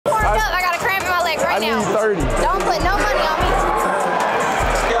now. need 30. Don't put no money on me.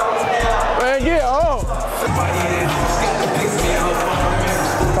 Man, get up.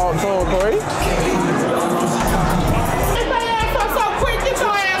 Talk to him, Corey. Get my ass up so quick. Get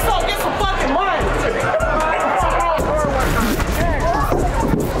your ass up. Get some fucking money.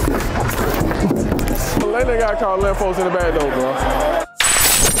 That nigga got caught letting folks in the back door, bro.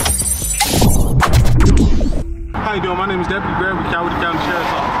 How you doing? My name is Deputy Greg with Cowardly County Sheriff's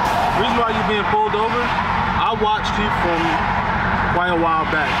Office. The reason why you're being pulled over, I watched you from quite a while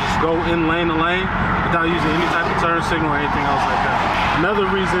back. Just go in lane to lane without using any type of turn signal or anything else like that. Another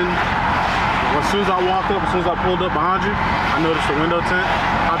reason, as soon as I walked up, as soon as I pulled up behind you, I noticed the window tint.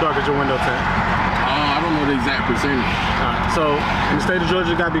 How dark is your window tint? I don't know the exact percentage. Alright, so in the state of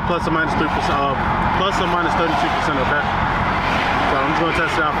Georgia, it got to be plus or minus 3%, plus or minus 32%, okay? So I'm just gonna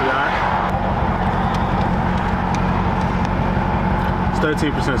test it out for you, alright?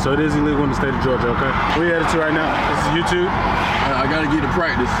 13%, so it is illegal in the state of Georgia, okay? Where you headed to right now? This is YouTube. I gotta get to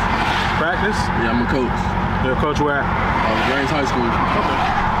practice. Practice? Yeah, I'm a coach. You're a coach where? Grange High School. Okay.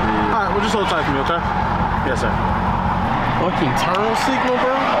 Yeah. All right, well, just hold tight for me, okay? Yes, sir. Fucking turn signal,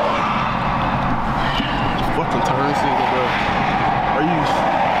 bro? Fucking turn signal, bro. Are you...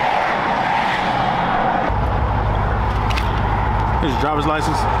 Here's your driver's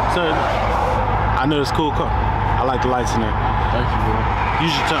license. Sir, I know it's cool car. I like the lights in there. Thank you, bro.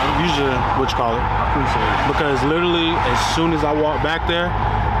 Use your what you call it. I appreciate it. Because literally, as soon as I walk back there,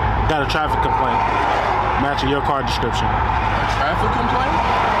 got a traffic complaint matching your car description. A traffic complaint?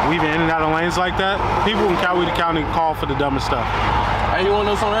 Weaving in and out of lanes like that, people in Coweta County call for the dumbest stuff. Hey, you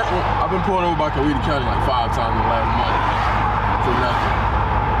wanna know something? I've been pulled over by Coweta County like 5 times in the last month. For nothing.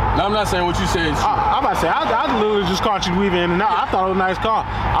 Now, I'm not saying what you said. I'm about to say, I literally just caught you weaving in and out. I thought it was a nice car.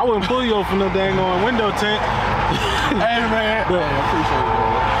 I wouldn't pull you over for no dang on window tint. Hey, man. Hey, I appreciate it,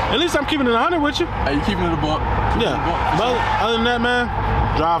 bro. At least I'm keeping it 100 with you. Hey, you keeping it a buck. Yeah. But other than that, man,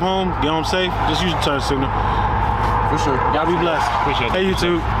 drive home, get home safe. Just use your turn signal. For sure. Gotta be blessed. Appreciate it. Hey,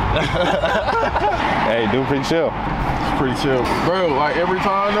 YouTube. Hey, dude, pretty chill. It's pretty chill. Bro, like every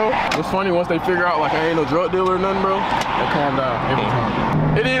time though, it's funny once they figure out like I ain't no drug dealer or nothing, bro, they calm down every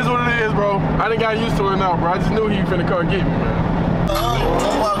time. It is what it is, bro. I done got used to it now, bro. I just knew he finna come get me, man.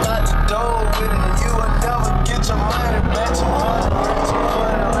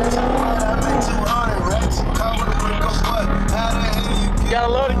 You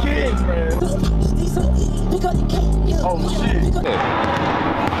gotta love the kids, man. Oh shit.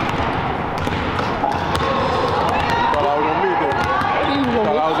 Thought I was gonna miss it.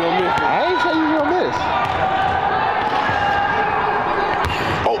 Thought I was gonna miss it. I ain't say you gonna miss.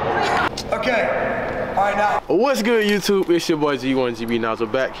 Oh. Okay. All right, now. What's good, YouTube? It's your boy G1GB Nigel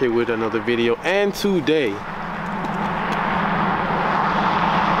I back here with another video, and today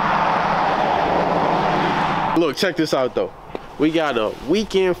look, check this out though. We got a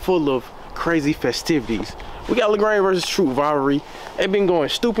weekend full of crazy festivities. We got LaGrange versus Troup Rivalry. They've been going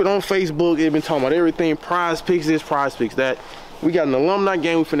stupid on Facebook. They've been talking about everything. Prize picks this, prize picks that. We got an alumni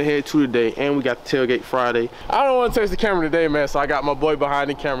game we finna head to today, and we got the tailgate Friday. I don't want to touch the camera today, man, so I got my boy behind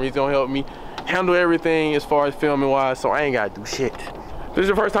the camera. He's gonna help me handle everything as far as filming wise, so I ain't gotta do shit. If this is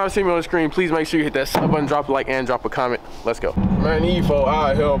your first time seeing me on the screen, please make sure you hit that sub button, drop a like, and drop a comment. Let's go. Man, these folks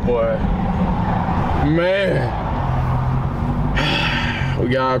out here, boy. Man. We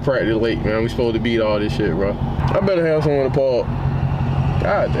got our practice late, man. We supposed to beat all this shit, bro. I better have someone to pull.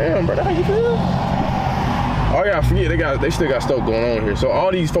 God damn, bro. How you feel? Oh yeah, I forget. They still got stuff going on here. So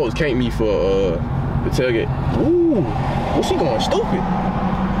all these folks can't meet for the tailgate. Ooh, well, she going stupid.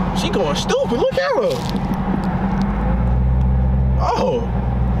 She going stupid. Look at her. Oh,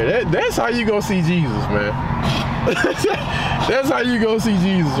 that's how you go see Jesus, man. That's how you go see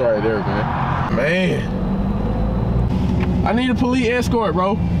Jesus right there, man. Man. I need a police escort,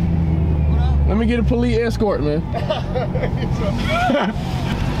 bro. Let me get a police escort, man. They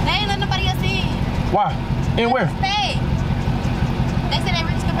ain't let nobody else in. Why? In where? Hey. They said they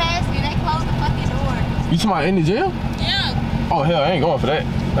reached capacity. They closed the fucking door. You talking about in the jail? Yeah. Oh, hell, I ain't going for that.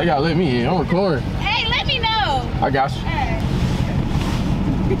 They gotta let me in. I'm recording. Hey, let me know. I got you. Hey.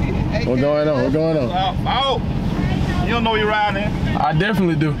 What's going on? What's going on? Oh, you don't know you're around here. I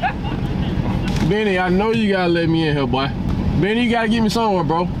definitely do. Benny, I know you gotta let me in here, boy. Benny, you gotta get me somewhere,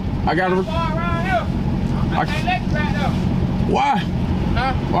 bro. I gotta. Around here. I can't let you right now. Why?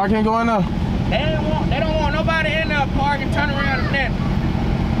 Huh? Why I can't go in there? They don't want nobody in there park and turn around and then.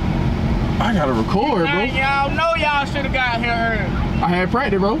 I gotta record, bro. Y'all know y'all should have got here early. I had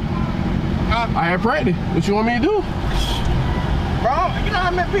practice, bro. Huh? I had practice. What you want me to do? Bro, you know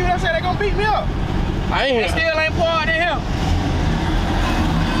how many people that say they gonna beat me up? I ain't. They still ain't parked in here.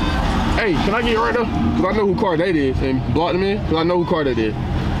 Hey, can I get right there? Cause I know who car that is and block them in. Cause I know who car that is.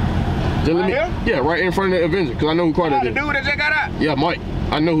 Just let me, yeah, right in front of the Avenger. Cause I know who car that is. The dude that just got out? Yeah, Mike.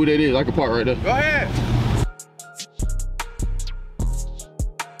 I know who that is. I can park right there. Go ahead.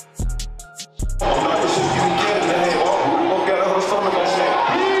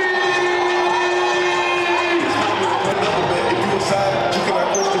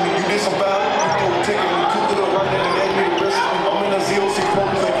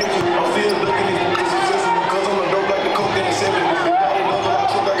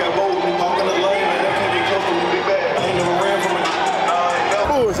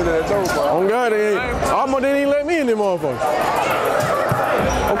 On God, they ain't. Almost didn't even let me in them motherfuckers.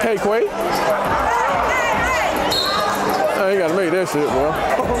 Okay, Quay. I ain't gotta make that shit, bro.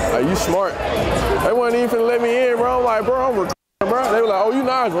 Like, you smart. They wasn't even finna let me in, bro. I'm like, bro, I'm recording, bro. They were like, oh, you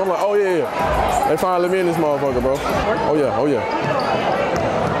Nigel. I'm like, oh, yeah. They finally let me in this motherfucker, bro. Oh, yeah, oh, yeah.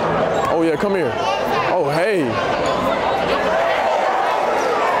 Oh, yeah, come here. Oh, hey.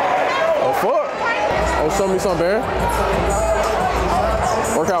 Oh, fuck. Oh, show me something, Baron.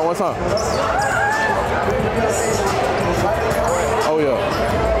 Work out one time. Oh yeah.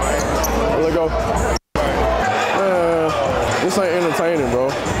 Let go. Man, this ain't entertaining, bro.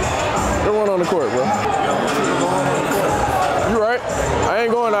 Get one on the court, bro. You right. I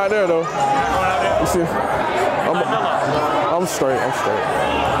ain't going out there though. You see? I'm straight. I'm straight.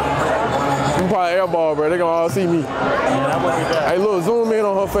 You probably airball, bro. They gonna all see me. Hey, look, zoom in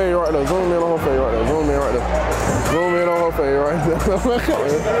on her face right there. Zoom in on her face right there. Zoom in right there. Zoom in on her face right there.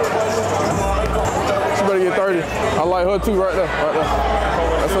 She better get 30. I like her too right there. Right there.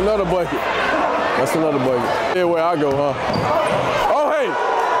 That's another bucket. That's another bucket. Yeah, where I go, huh? Oh, hey!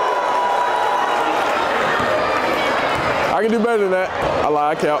 I can do better than that. I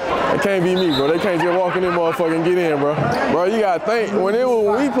lie, I count. It can't be me, bro. They can't just walk in there, motherfucker, and get in, bro. Bro, you gotta think. When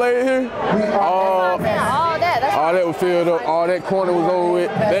we played here, all that was filled up. All that corner was over with.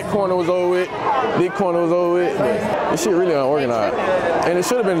 That corner was over with. This corner was over with. This shit really unorganized. And it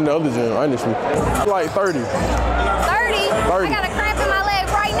should have been in the other gym, honestly. Like 30. 30? 30. I got a cramp in my leg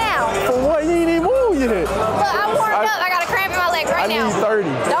right now. For what? You ain't even moved yet. Look, I'm warmed up. I got a cramp in my leg right now. I need 30.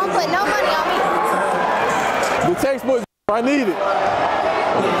 Don't put no money on me. The textbook, I need it.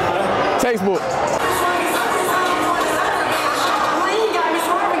 Textbook.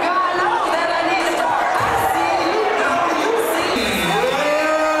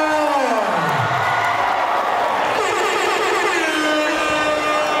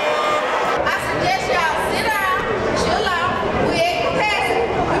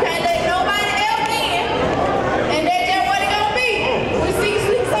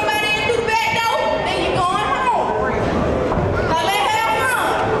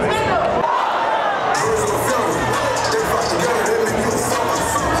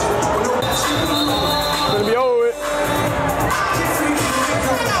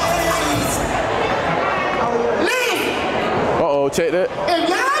 Check that.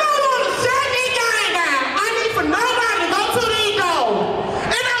 If y'all don't want to shut this game down, I need for nobody to go to these doors.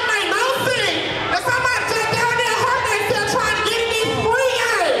 It don't make no sense that somebody just down there hurt themselves trying to get in this free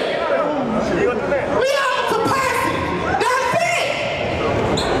game. We on capacity. That's it.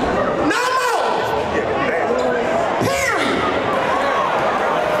 No more. Period.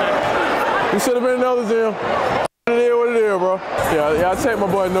 You should have been in another gym. What it is, bro. Yeah, I check my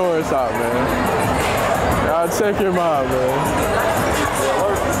boy Norris out, man. I'll check him out, man.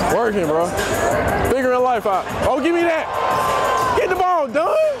 Working, bro. Figuring life out. Oh, give me that. Get the ball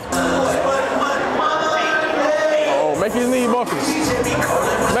done. Oh, make his knees buckle.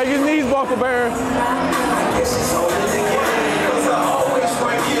 Make his knees buckle, Baron.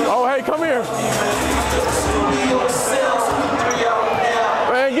 Oh, hey, come here.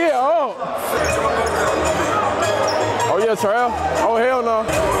 Man, get up. Oh, yeah, Trail. Oh, hell no.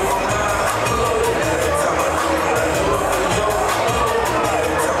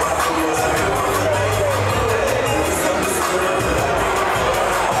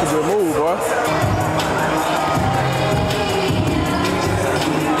 Good move, boy.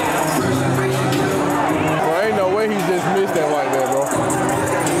 Bro, ain't no way he just missed that like that, bro.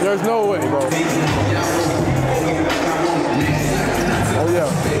 There's no way, bro. Oh, yeah.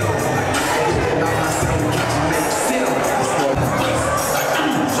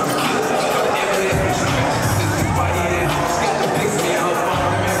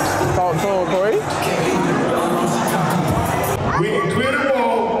 Talk to him, Corey. We can clear the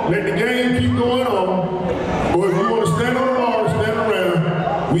ball, let the game keep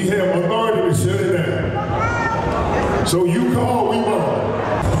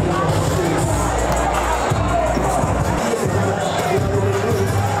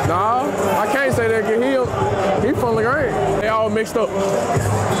mixed up.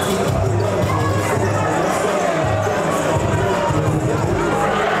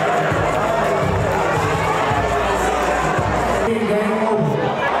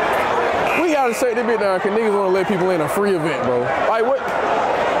 We gotta shut this bit down because niggas wanna let people in a free event, bro. Like what?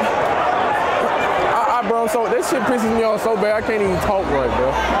 Bro, so that shit pisses me off so bad I can't even talk right, bro.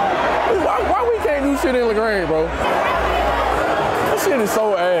 Why we can't do shit in LaGrange, bro? That shit is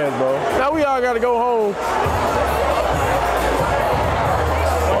so ass, bro. Now we all gotta go home. Want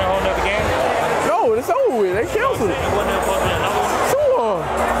a whole nother game? No, it's over with. They canceled it.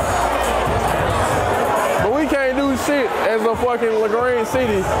 But we can't do shit as a fucking LaGrange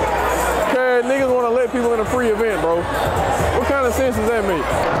city because niggas want to let people in a free event, bro. What kind of sense does that make?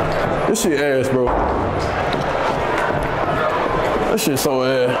 This shit ass, bro. That shit so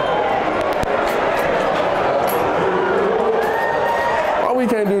ass. Why we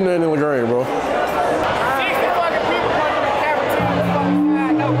can't do nothing in LaGrange, bro?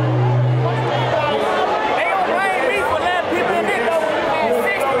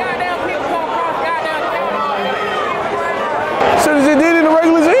 Should've just did it in the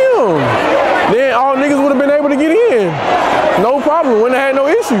regular gym. Then all niggas would have been able to get in. No problem, wouldn't have had no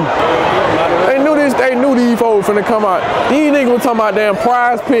issue. They knew this, they knew these folks finna come out. These niggas were talking about damn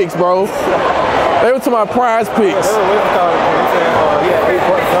prize picks, bro. They were talking about prize picks.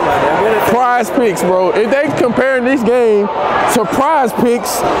 Prize picks, bro. If they comparing this game to prize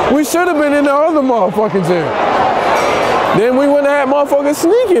picks, we should have been in the other motherfucking gym. Then we wouldn't have had motherfuckers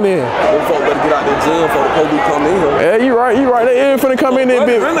sneaking in. Them folks better get out the gym before the police come in here. Yeah, you right, you right. They ain't finna come in there,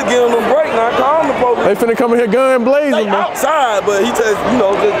 bitch. Really giving them a break now, calling the police. They finna come in here gun blazing, They bro. outside, but he just, you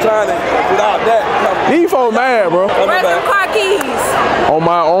know, just trying to get out that. These folks mad, bro. Where's the car keys? On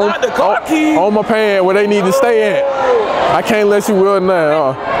my own, Not the car keys. on my pants where they need to stay at. I can't let you will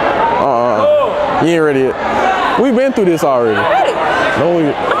now. You ain't ready yet. We've been through this already. I'm ready. No, I'm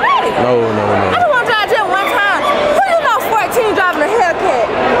ready. no. I just want to drive just one time. Who you know 14 driving a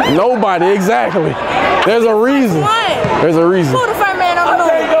Hellcat? Nobody, exactly. There's a reason. There's a reason. Who the first man on the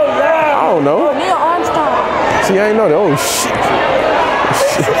movie? I don't know. Neil Armstrong. See, I ain't know that. Oh, shit.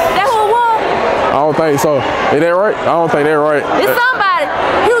 That who it was? I don't think so. Is that right? I don't think that's right. It's somebody.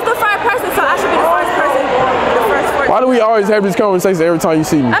 He was the first person, so I should be the first person. The first person. Why do we always have this conversation every time you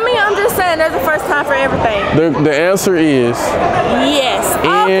see me? I mean, I'm just saying there's a first time for everything. The answer is Yes.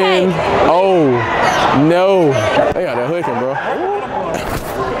 Okay. Oh, no. They got that hooking, bro.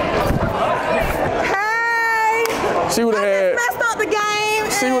 Hey! She would have had. Messed up the game.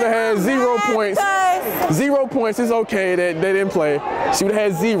 She would have had 0 points. 0 points is okay that they didn't play. She would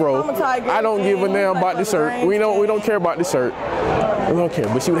have had 0. I don't give a damn about the shirt. We don't care about the shirt. We don't care.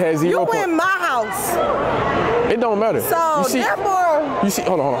 But she would have had 0 You points. in my house. It don't matter. So, you see, therefore. you see,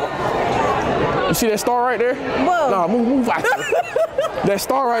 hold on. You see that star right there? Whoa. Nah, move out. That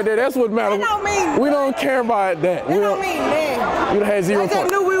star right there, that's what matters. That don't mean we don't care about that. That don't mean man. You would have had 0 They just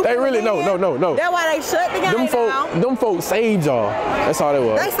points. knew we was They gonna really, be no. That's why they shut the game down. Them folks saved y'all. That's all it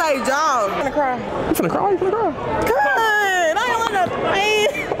was. They say y'all. I'm gonna cry. You finna cry? You finna cry? Good. I don't want to play.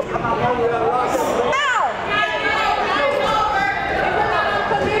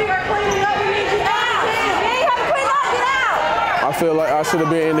 I feel like I should have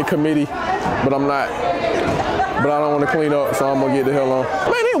been in the committee, but I'm not. But I don't want to clean up, so I'm gonna get the hell on.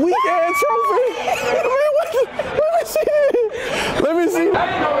 Man, that weak ass trophy. Let me see.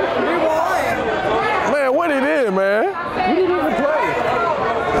 Man, what it is, man? We didn't even play.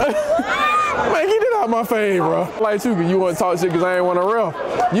 Man, get it out my face, bro. Like you, you want to talk shit because I ain't want to ref.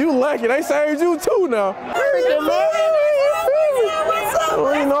 You lucky, they saved you too now. You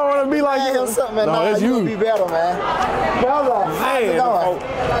know I want to be like you. No, that's you. Be better, man.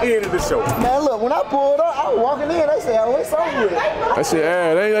 End of the show. Man, look, when I pulled up, I was walking in. They said, "Oh, it's over with." I said,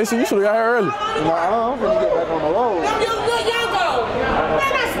 yeah, they said you should have got here early. No, I'm gonna get back on the road.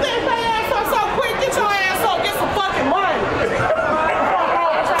 Man, I spit my ass up so quick. Get your ass up. Get some fucking money.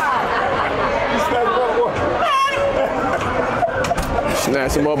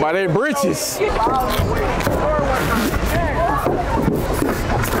 Snatch them up by their britches.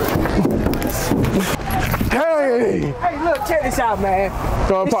 Hey! Hey, look, check this out, man.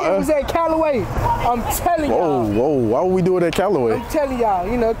 This shit was at Callaway. I'm telling y'all. Whoa, why would we do it at Callaway? I'm telling y'all,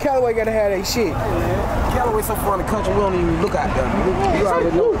 you know, Callaway gotta have that shit. Callaway so far in the country, we don't even look out there. You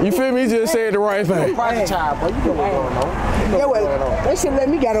already know. You feel me? He just said the right thing. Private child, bro. You know what's going on. Yeah, well, they should let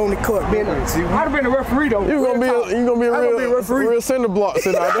me get on the court, man. I'd have been a referee though. You gonna be a real cinder block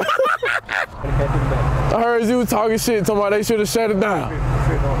sitting out there. I heard you talking shit, talking about they should have shut it down.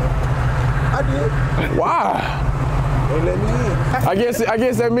 I did. Why? They let me in. I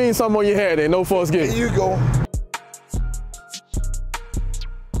guess that means something on your head. Ain't no fuss getting. Here you go.